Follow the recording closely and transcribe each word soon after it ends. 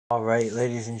Alright,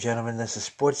 ladies and gentlemen, this is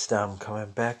Sports Dom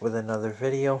coming back with another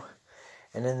video.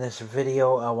 And in this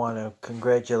video, I want to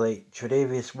congratulate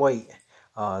Tre'Davious White,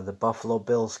 the Buffalo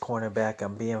Bills cornerback,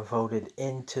 on being voted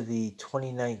into the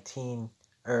 2020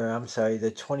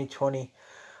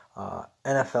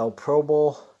 NFL Pro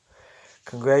Bowl.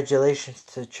 Congratulations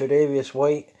to Tre'Davious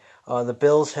White. The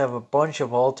Bills have a bunch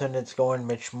of alternates going: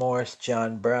 Mitch Morse,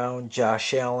 John Brown,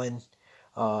 Josh Allen.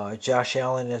 Josh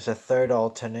Allen is a third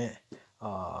alternate.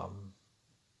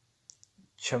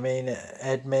 Tremaine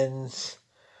Edmonds,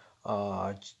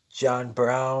 John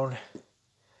Brown.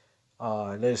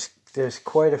 There's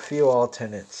quite a few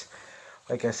alternates.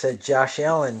 Like I said, Josh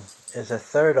Allen is a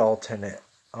third alternate.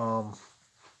 But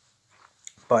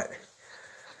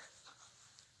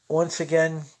once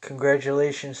again,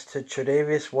 congratulations to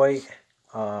Tre'Davious White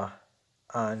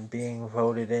on being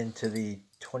voted into the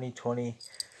 2020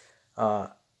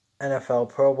 NFL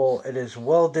Pro Bowl. It is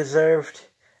well deserved,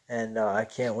 and I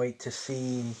can't wait to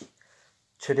see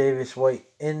Tre'Davious White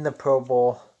in the Pro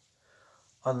Bowl.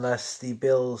 Unless the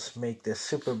Bills make the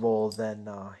Super Bowl, then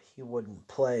he wouldn't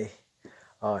play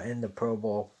in the Pro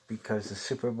Bowl, because the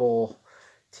Super Bowl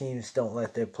teams don't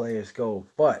let their players go.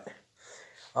 But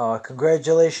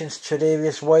congratulations,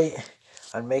 Tre'Davious White,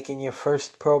 on making your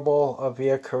first Pro Bowl of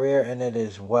your career, and it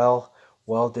is well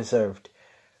deserved.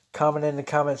 Comment in the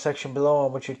comment section below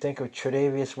on what you think of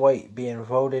Tre'Davious White being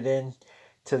voted in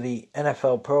to the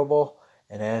NFL Pro Bowl.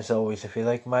 And as always, if you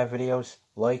like my videos,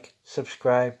 like,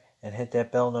 subscribe, and hit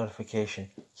that bell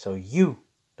notification so you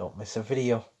don't miss a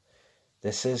video.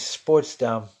 This is Sports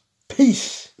Dom.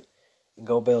 Peace! And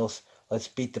go Bills. Let's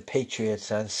beat the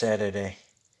Patriots on Saturday.